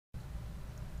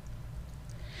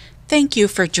Thank you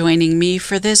for joining me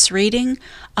for this reading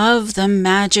of The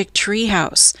Magic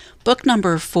Treehouse, book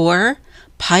number 4,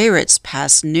 Pirates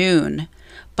Past Noon,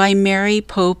 by Mary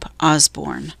Pope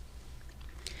Osborne.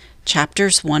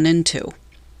 Chapters 1 and 2.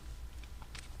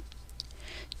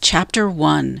 Chapter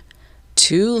 1,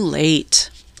 Too Late.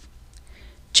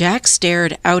 Jack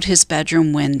stared out his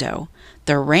bedroom window.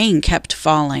 The rain kept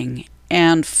falling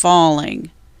and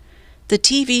falling. The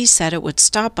TV said it would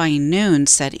stop by noon,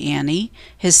 said Annie,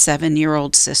 his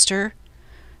 7-year-old sister.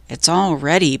 It's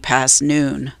already past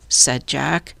noon, said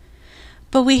Jack.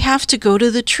 But we have to go to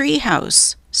the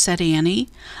treehouse, said Annie.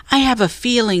 I have a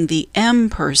feeling the M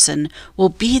person will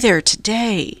be there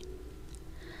today.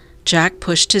 Jack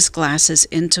pushed his glasses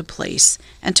into place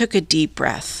and took a deep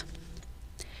breath.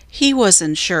 He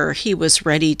wasn't sure he was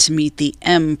ready to meet the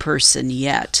M person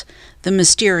yet, the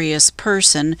mysterious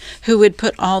person who would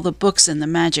put all the books in the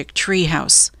magic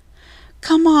treehouse.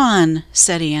 Come on,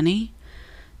 said Annie.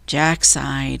 Jack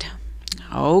sighed.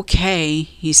 Okay,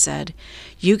 he said.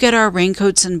 You get our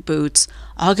raincoats and boots.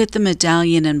 I'll get the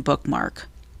medallion and bookmark.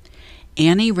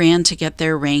 Annie ran to get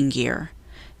their rain gear.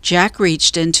 Jack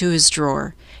reached into his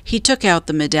drawer. He took out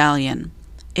the medallion.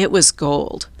 It was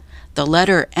gold. The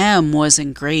letter M was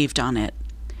engraved on it.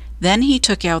 Then he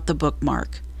took out the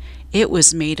bookmark. It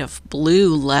was made of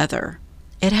blue leather.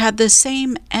 It had the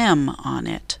same M on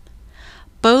it.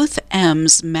 Both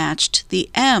M's matched the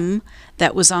M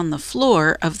that was on the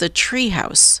floor of the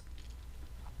treehouse.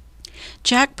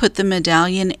 Jack put the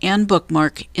medallion and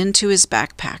bookmark into his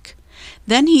backpack.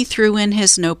 Then he threw in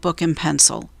his notebook and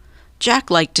pencil.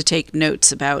 Jack liked to take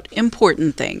notes about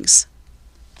important things.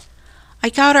 I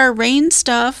got our rain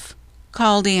stuff,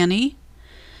 called Annie.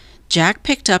 Jack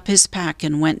picked up his pack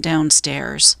and went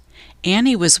downstairs.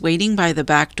 Annie was waiting by the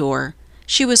back door.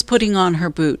 She was putting on her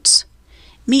boots.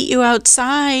 Meet you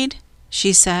outside,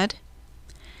 she said.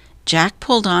 Jack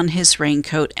pulled on his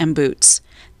raincoat and boots.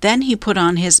 Then he put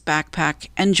on his backpack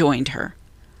and joined her.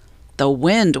 The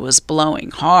wind was blowing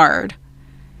hard.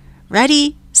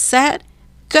 Ready, set,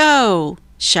 go,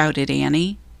 shouted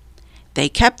Annie. They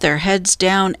kept their heads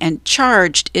down and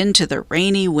charged into the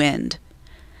rainy wind.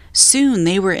 Soon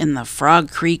they were in the Frog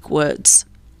Creek woods.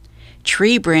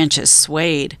 Tree branches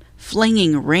swayed,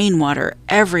 flinging rainwater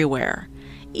everywhere.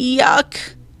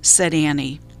 Yuck, said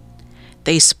Annie.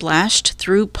 They splashed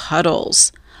through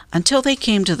puddles until they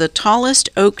came to the tallest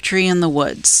oak tree in the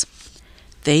woods.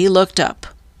 They looked up.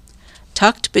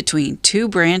 Tucked between 2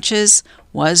 branches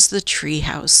was the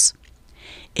treehouse.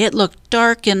 It looked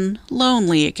dark and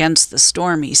lonely against the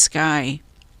stormy sky.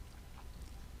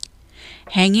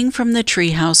 Hanging from the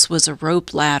treehouse was a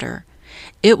rope ladder.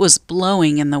 It was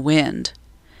blowing in the wind.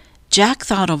 Jack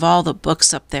thought of all the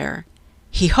books up there.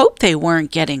 He hoped they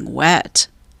weren't getting wet.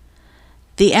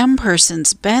 The M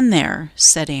person's been there,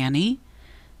 said Annie.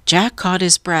 Jack caught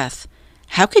his breath.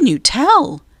 How can you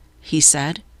tell? He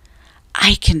said.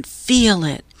 I can feel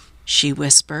it, she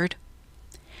whispered.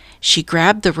 She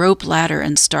grabbed the rope ladder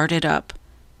and started up.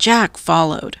 Jack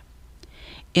followed.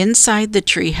 Inside the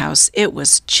treehouse, it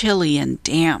was chilly and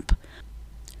damp.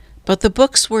 But the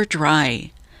books were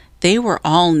dry. They were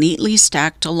all neatly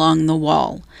stacked along the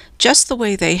wall, just the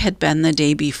way they had been the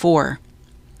day before.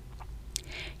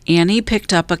 Annie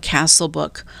picked up a castle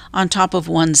book on top of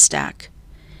one stack.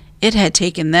 It had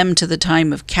taken them to the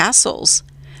time of castles.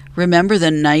 Remember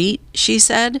the knight, she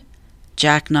said.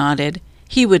 Jack nodded.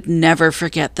 He would never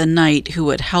forget the knight who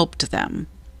had helped them.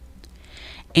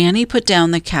 Annie put down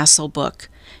the castle book.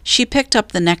 She picked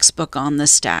up the next book on the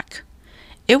stack.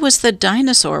 It was the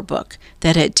dinosaur book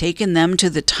that had taken them to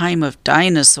the time of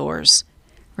dinosaurs.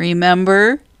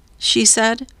 Remember? She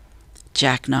said.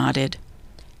 Jack nodded.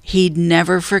 He'd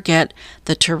never forget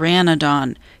the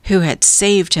pteranodon who had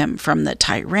saved him from the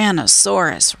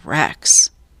Tyrannosaurus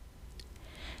Rex.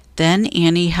 Then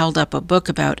Annie held up a book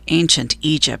about ancient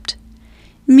Egypt.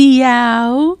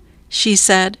 Meow, she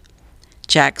said.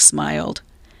 Jack smiled.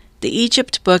 The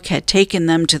Egypt book had taken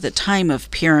them to the time of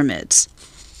pyramids.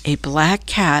 A black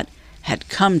cat had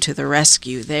come to the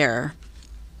rescue there.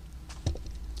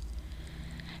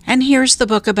 And here's the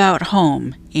book about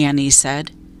home, Annie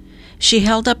said. She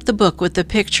held up the book with the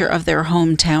picture of their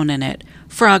hometown in it,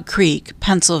 Frog Creek,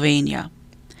 Pennsylvania.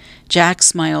 Jack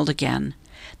smiled again.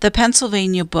 The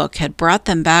Pennsylvania book had brought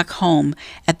them back home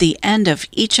at the end of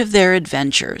each of their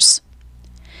adventures.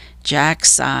 Jack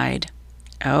sighed.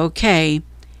 Okay.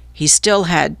 He still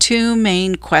had 2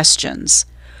 main questions.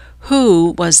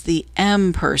 Who was the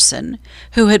M person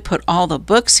who had put all the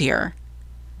books here?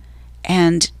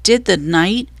 And did the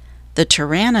knight, the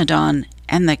pteranodon,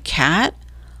 and the cat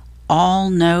all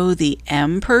know the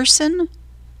M person?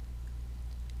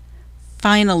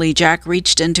 Finally, Jack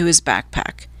reached into his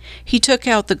backpack. He took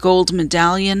out the gold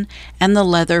medallion and the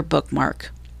leather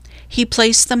bookmark. He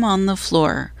placed them on the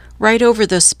floor, right over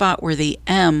the spot where the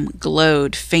M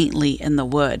glowed faintly in the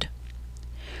wood.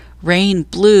 Rain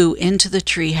blew into the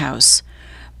treehouse.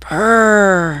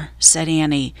 "Brrr," said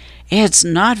Annie. "It's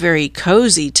not very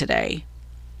cozy today."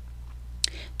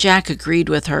 Jack agreed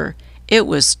with her. It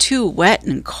was too wet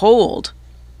and cold.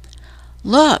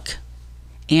 "Look!"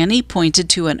 Annie pointed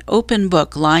to an open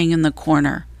book lying in the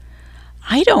corner.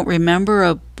 "I don't remember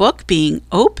a book being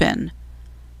open."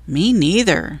 "Me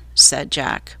neither," said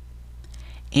Jack.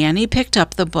 Annie picked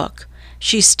up the book.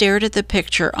 She stared at the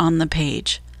picture on the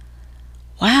page.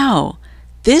 "Wow,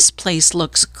 this place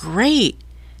looks great."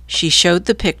 She showed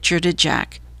the picture to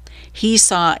Jack. He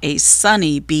saw a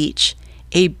sunny beach,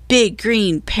 a big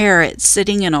green parrot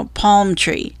sitting in a palm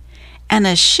tree, and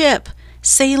a ship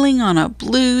sailing on a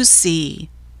blue sea.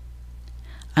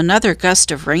 Another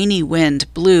gust of rainy wind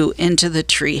blew into the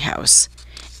treehouse.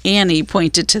 Annie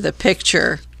pointed to the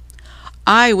picture.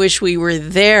 "I wish we were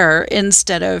there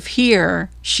instead of here,"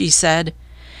 she said.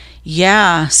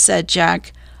 "Yeah," said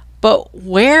Jack, "but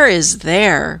where is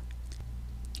there?"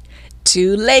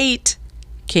 "Too late,"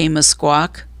 came a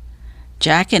squawk.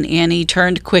 Jack and Annie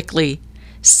turned quickly.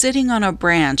 Sitting on a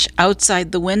branch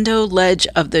outside the window ledge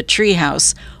of the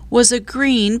treehouse was a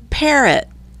green parrot,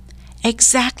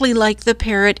 exactly like the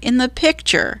parrot in the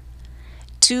picture.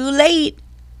 "Too late,"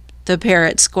 the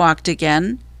parrot squawked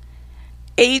again.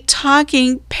 "A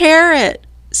talking parrot,"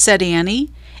 said Annie.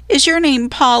 "Is your name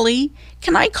Polly?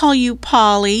 Can I call you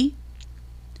Polly?"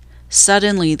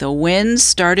 Suddenly the wind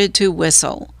started to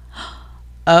whistle.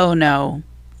 "Oh no,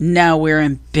 now we're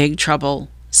in big trouble,"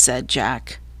 said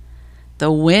Jack.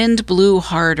 The wind blew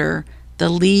harder. The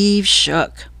leaves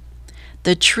shook.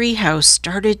 The treehouse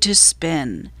started to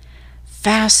spin,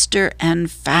 faster and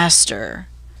faster.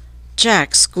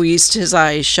 Jack squeezed his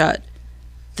eyes shut.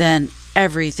 Then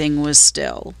everything was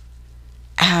still.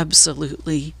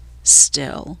 Absolutely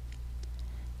still.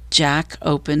 Jack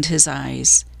opened his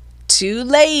eyes. "Too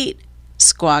late,"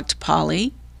 squawked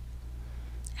Polly.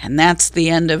 And that's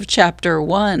the end of chapter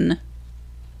 1.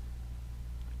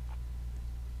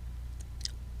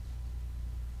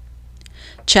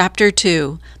 Chapter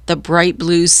 2, The Bright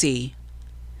Blue Sea.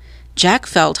 Jack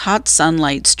felt hot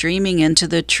sunlight streaming into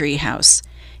the treehouse.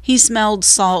 He smelled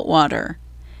salt water.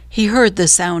 He heard the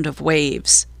sound of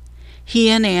waves. He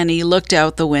and Annie looked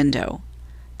out the window.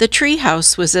 The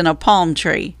treehouse was in a palm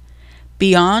tree.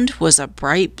 Beyond was a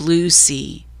bright blue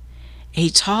sea. A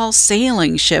tall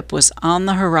sailing ship was on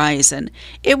the horizon.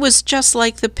 It was just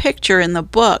like the picture in the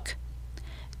book.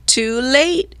 "Too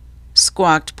late,"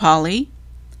 squawked Polly.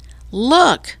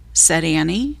 "Look," said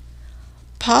Annie.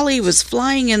 Polly was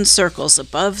flying in circles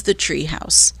above the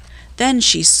treehouse. Then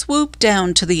she swooped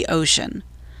down to the ocean.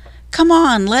 "Come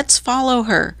on, let's follow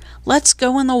her. Let's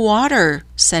go in the water,"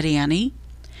 said Annie.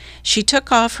 She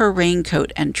took off her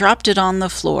raincoat and dropped it on the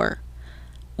floor.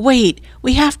 "Wait,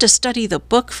 we have to study the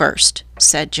book first,"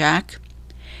 said Jack.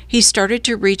 He started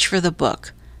to reach for the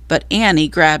book, but Annie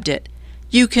grabbed it.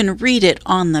 "You can read it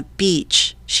on the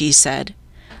beach," she said.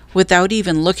 Without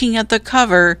even looking at the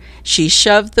cover, she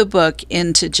shoved the book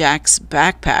into Jack's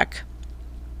backpack.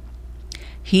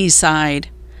 He sighed.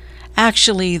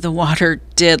 Actually, the water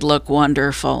did look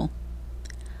wonderful.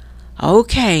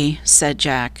 "Okay," said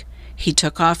Jack. He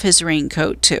took off his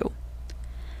raincoat, too.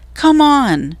 "Come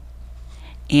on."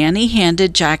 Annie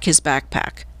handed Jack his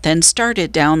backpack, then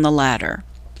started down the ladder.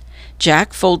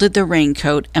 Jack folded the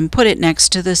raincoat and put it next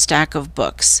to the stack of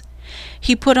books.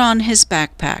 He put on his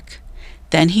backpack.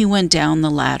 Then he went down the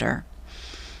ladder.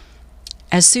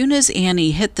 As soon as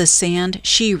Annie hit the sand,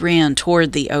 she ran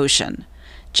toward the ocean.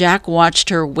 Jack watched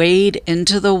her wade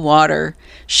into the water.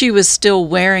 She was still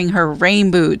wearing her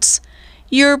rain boots.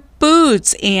 "Your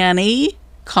boots, Annie,"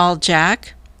 called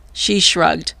Jack. She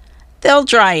shrugged. "They'll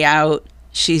dry out,"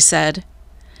 she said.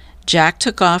 Jack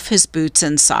took off his boots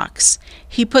and socks.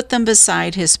 He put them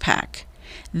beside his pack.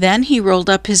 Then he rolled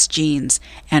up his jeans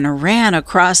and ran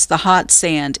across the hot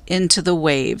sand into the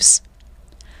waves.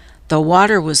 The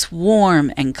water was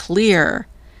warm and clear.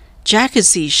 Jack could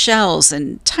see shells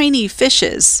and tiny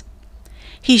fishes.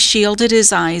 He shielded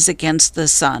his eyes against the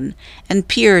sun and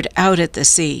peered out at the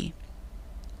sea.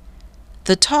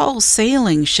 The tall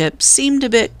sailing ship seemed a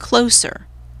bit closer.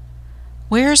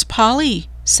 "Where's Polly?"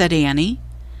 said Annie.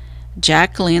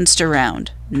 Jack glanced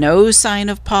around. No sign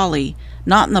of Polly.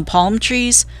 Not in the palm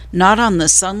trees, not on the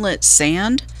sunlit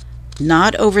sand,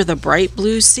 not over the bright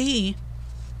blue sea.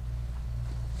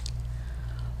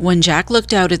 When Jack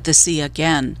looked out at the sea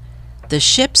again, the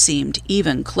ship seemed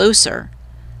even closer.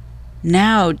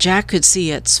 Now Jack could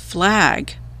see its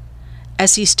flag.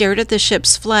 As he stared at the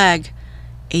ship's flag,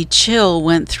 a chill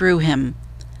went through him.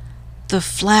 The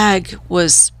flag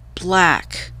was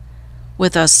black,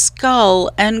 with a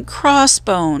skull and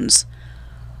crossbones.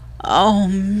 "Oh,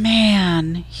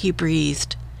 man," he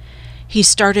breathed. He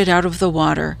started out of the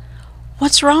water.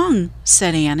 "What's wrong?"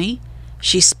 said Annie.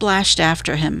 She splashed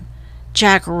after him.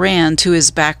 Jack ran to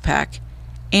his backpack.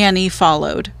 Annie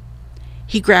followed.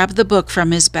 He grabbed the book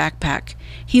from his backpack.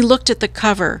 He looked at the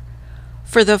cover.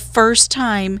 For the first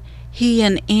time, he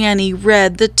and Annie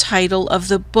read the title of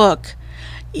the book.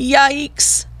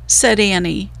 "Yikes," said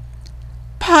Annie.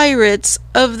 "Pirates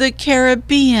of the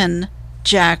Caribbean,"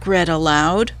 Jack read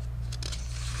aloud.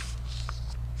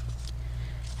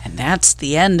 And that's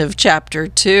the end of chapter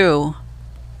 2.